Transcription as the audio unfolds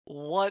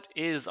What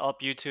is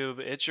up, YouTube?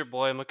 It's your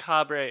boy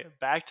Mekabre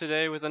back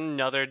today with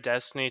another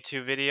Destiny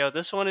 2 video.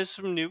 This one is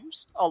some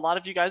news. A lot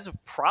of you guys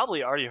have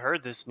probably already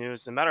heard this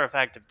news. As a matter of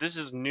fact, if this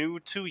is new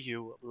to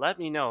you, let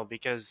me know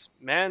because,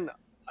 man,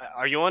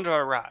 are you under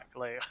a rock?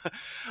 Like,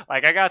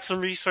 like I got some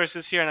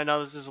resources here, and I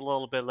know this is a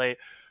little bit late.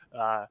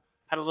 Had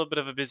a little bit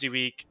of a busy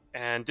week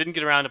and didn't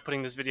get around to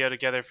putting this video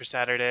together for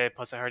Saturday.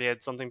 Plus, I already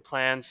had something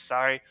planned.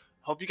 Sorry.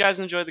 Hope you guys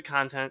enjoyed the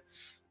content,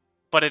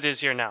 but it is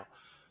here now.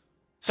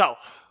 So,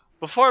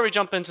 before we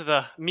jump into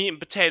the meat and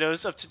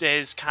potatoes of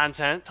today's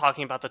content,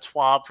 talking about the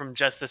TWAB from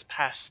just this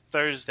past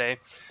Thursday,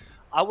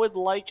 I would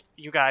like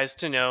you guys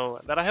to know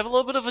that I have a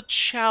little bit of a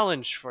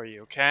challenge for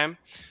you, okay?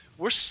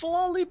 We're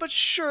slowly but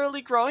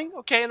surely growing,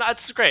 okay? And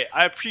that's great.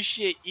 I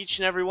appreciate each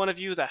and every one of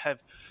you that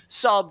have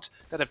subbed,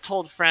 that have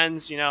told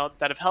friends, that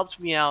have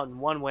helped me out in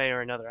one way or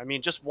another. I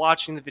mean, just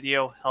watching the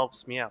video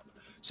helps me out.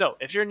 So,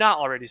 if you're not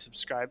already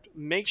subscribed,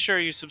 make sure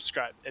you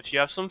subscribe. If you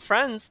have some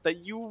friends that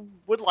you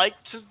would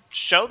like to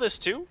show this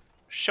to,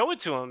 show it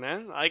to them,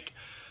 man. Like,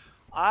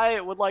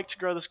 I would like to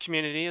grow this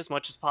community as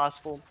much as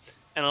possible,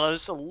 and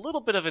there's a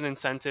little bit of an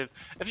incentive.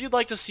 If you'd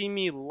like to see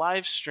me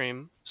live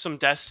stream some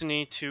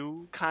Destiny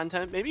 2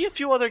 content, maybe a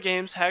few other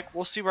games, heck,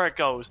 we'll see where it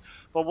goes.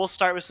 But we'll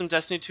start with some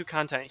Destiny 2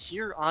 content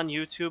here on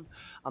YouTube.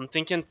 I'm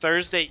thinking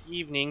Thursday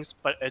evenings,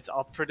 but it's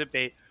up for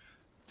debate.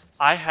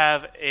 I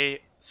have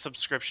a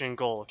subscription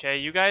goal, okay?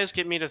 You guys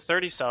get me to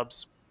 30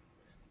 subs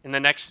in the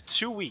next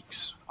 2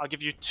 weeks. I'll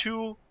give you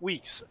 2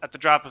 weeks at the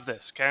drop of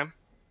this, okay?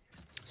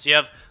 So you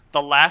have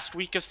the last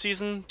week of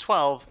Season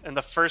 12 and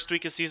the first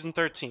week of Season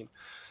 13.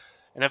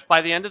 And if by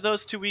the end of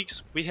those 2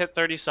 weeks we hit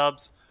 30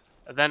 subs,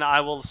 then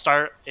I will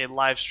start a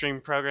live stream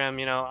program,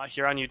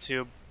 here on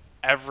YouTube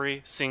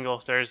every single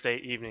Thursday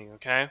evening,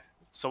 okay?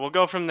 So we'll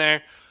go from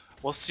there.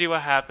 We'll see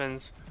what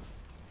happens.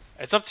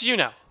 It's up to you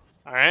now.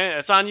 All right,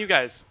 it's on you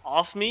guys.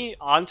 Off me,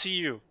 on to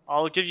you.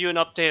 I'll give you an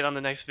update on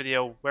the next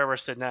video where we're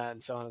sitting at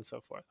and so on and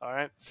so forth. All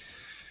right.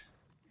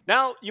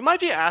 Now, you might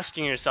be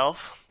asking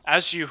yourself,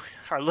 as you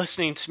are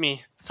listening to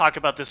me talk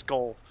about this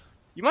goal,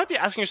 you might be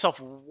asking yourself,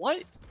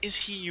 what is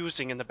he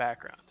using in the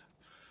background?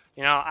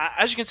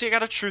 As you can see, I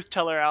got a truth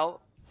teller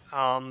out,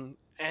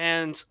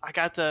 and I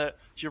got the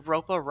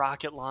Europa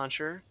rocket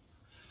launcher.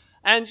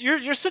 And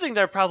you're sitting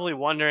there probably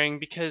wondering,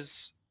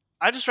 because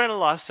I just ran a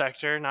lost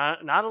sector,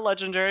 not a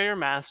legendary or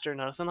master,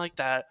 nothing like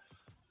that.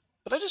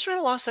 But I just ran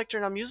a lost sector,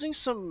 and I'm using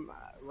some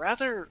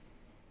rather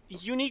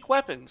unique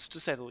weapons, to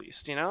say the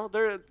least.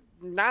 They're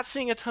not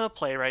seeing a ton of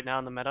play right now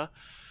in the meta,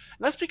 and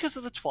that's because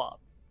of the TWAB.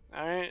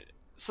 All right,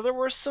 so there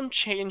were some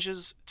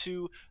changes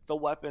to the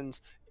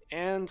weapons,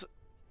 and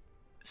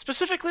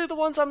specifically the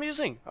ones I'm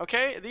using.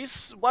 Okay,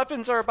 these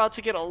weapons are about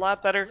to get a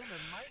lot better,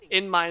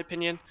 in my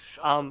opinion.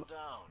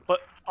 But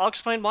I'll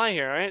explain why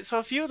here, right? So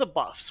a few of the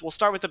buffs. We'll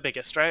start with the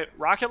biggest, right?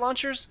 Rocket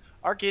launchers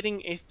are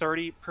getting a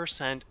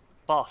 30%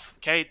 buff,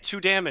 okay?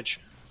 2 damage.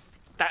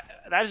 That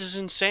is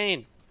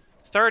insane.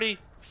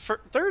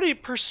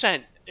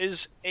 30%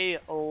 is a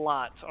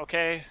lot,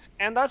 okay?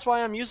 And that's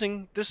why I'm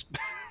using this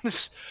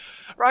this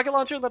rocket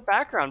launcher in the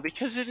background,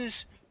 because it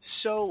is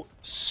so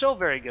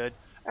very good,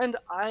 and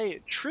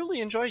I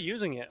truly enjoy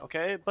using it,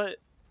 okay? But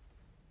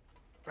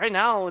right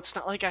now, it's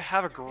not like I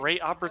have a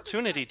great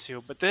opportunity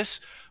to, but this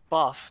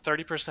buff,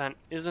 30%,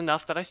 is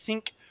enough that I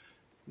think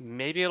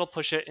maybe it'll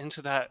push it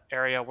into that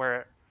area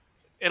where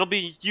it'll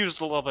be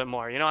used a little bit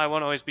more. I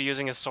won't always be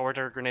using a sword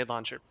or a grenade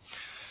launcher.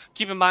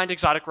 Keep in mind,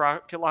 exotic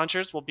rocket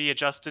launchers will be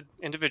adjusted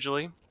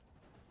individually.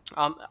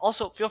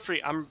 Also, feel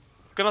free. I'm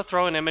going to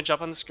throw an image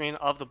up on the screen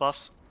of the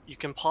buffs. You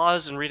can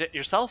pause and read it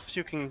yourself.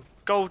 You can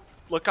go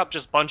look up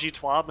just Bungie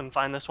TWAB and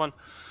find this one.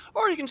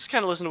 Or you can just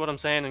kind of listen to what I'm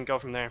saying and go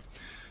from there.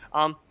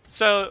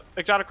 So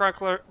exotic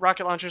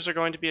rocket launchers are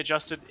going to be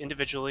adjusted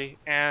individually,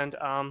 and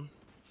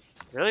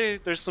really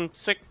there's some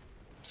sick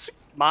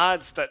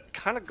mods that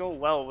kind of go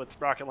well with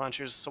rocket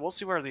launchers, so we'll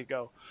see where they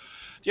go.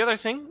 The other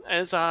thing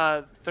is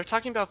they're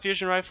talking about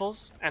fusion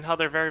rifles and how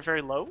they're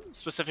very low,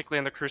 specifically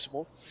in the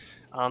Crucible.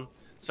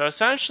 So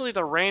essentially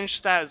the range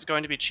stat is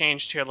going to be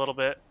changed here a little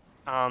bit.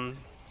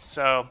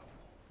 So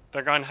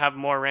they're going to have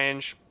more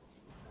range,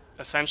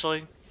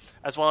 essentially,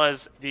 as well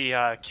as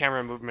the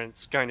camera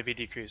movement's going to be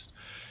decreased.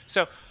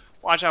 So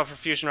watch out for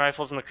fusion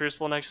rifles in the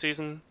Crucible next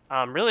season.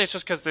 Really, it's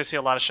just because they see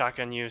a lot of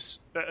shotgun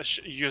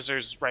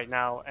users right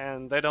now,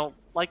 and they don't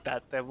like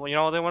that. They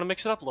want to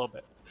mix it up a little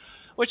bit,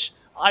 which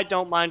I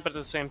don't mind. But at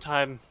the same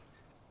time,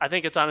 I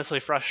think it's honestly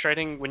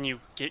frustrating when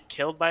you get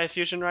killed by a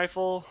fusion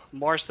rifle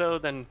more so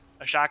than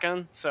a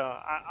shotgun. So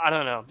I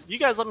don't know. You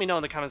guys let me know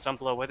in the comments down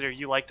below whether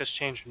you like this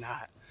change or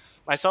not.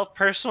 Myself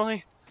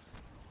personally,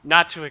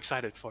 not too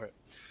excited for it.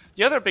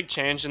 The other big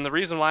change, and the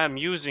reason why I'm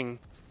using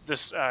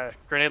this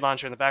grenade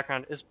launcher in the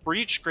background, is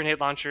Breach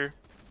grenade launcher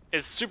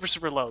is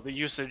super low. The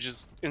usage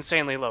is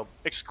insanely low,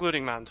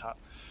 excluding Mountaintop.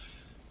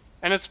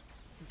 And it's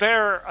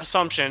their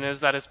assumption is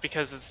that it's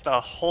because it's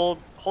the hold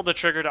the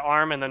trigger to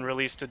arm and then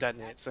release to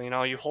detonate. So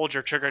you hold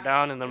your trigger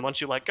down, and then once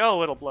you let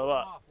go, it'll blow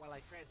up.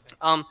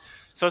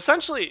 So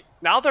essentially,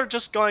 now they're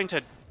just going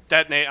to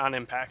detonate on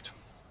impact.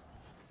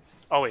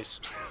 Always.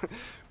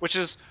 Which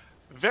is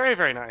Very,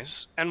 very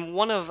nice. And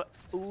one of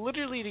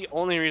literally the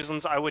only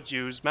reasons I would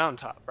use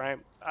Mountaintop, right?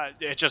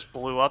 It just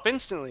blew up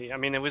instantly. I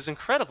mean, it was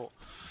incredible.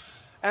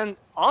 And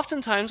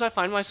oftentimes I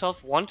find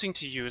myself wanting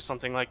to use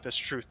something like this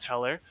Truth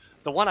Teller.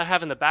 The one I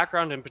have in the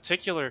background in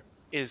particular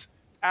is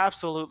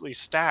absolutely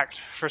stacked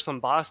for some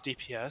boss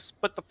DPS,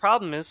 but the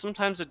problem is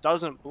sometimes it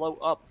doesn't blow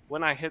up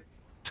when I hit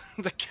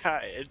the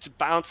guy. It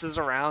bounces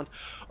around,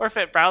 or if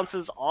it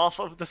bounces off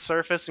of the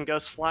surface and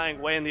goes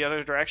flying way in the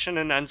other direction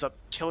and ends up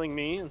killing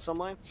me in some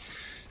way.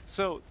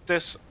 So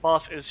this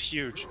buff is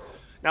huge.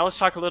 Now let's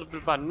talk a little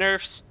bit about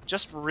nerfs.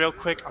 Just real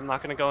quick, I'm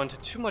not going to go into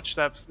too much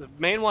depth. The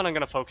main one I'm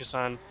going to focus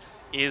on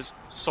is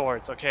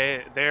swords,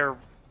 okay? Their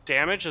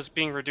damage is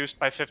being reduced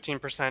by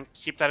 15%.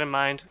 Keep that in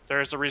mind.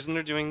 There is a reason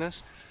they're doing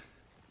this.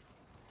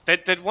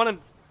 They'd want to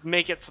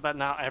make it so that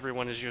not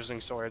everyone is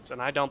using swords,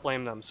 and I don't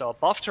blame them. So a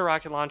buff to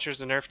rocket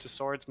launchers, a nerf to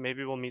swords,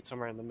 maybe we'll meet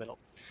somewhere in the middle.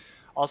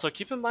 Also,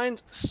 keep in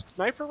mind,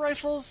 sniper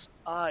rifles,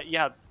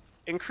 yeah,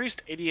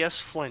 increased ADS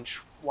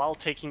flinch while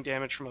taking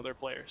damage from other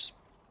players.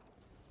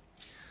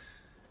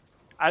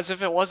 As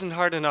if it wasn't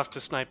hard enough to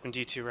snipe in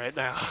D2 right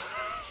now.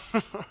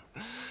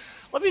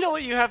 Let me know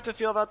what you have to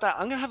feel about that.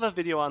 I'm going to have a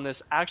video on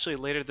this actually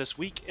later this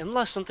week,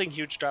 unless something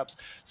huge drops.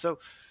 So,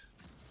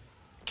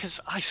 because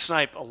I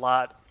snipe a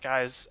lot,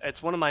 guys.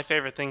 It's one of my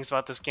favorite things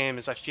about this game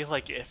is I feel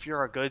like if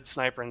you're a good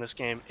sniper in this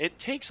game, it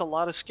takes a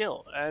lot of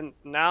skill. And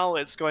now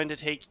it's going to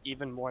take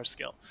even more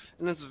skill.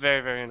 And it's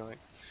very, very annoying.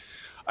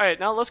 Alright,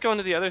 now let's go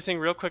into the other thing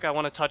real quick I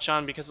want to touch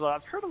on, because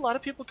I've heard a lot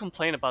of people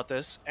complain about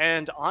this,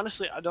 and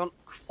honestly, I don't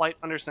quite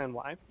understand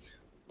why.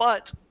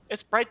 But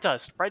it's Bright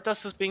Dust. Bright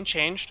Dust is being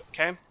changed,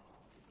 okay?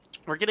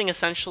 We're getting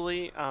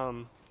essentially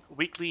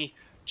weekly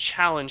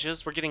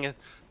challenges. We're getting a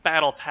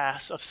battle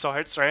pass of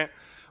sorts, right?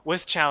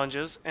 With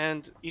challenges,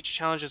 and each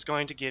challenge is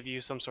going to give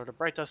you some sort of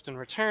Bright Dust in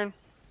return.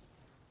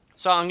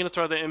 So I'm going to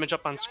throw the image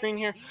up on screen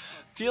here.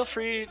 Feel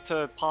free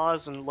to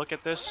pause and look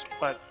at this,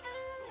 but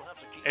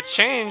it's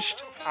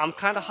changed. I'm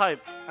kind of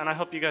hyped, and I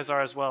hope you guys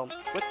are as well.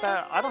 With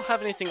that, I don't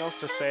have anything else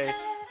to say,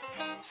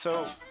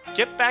 so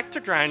get back to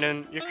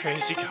grinding, you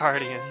crazy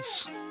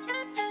guardians.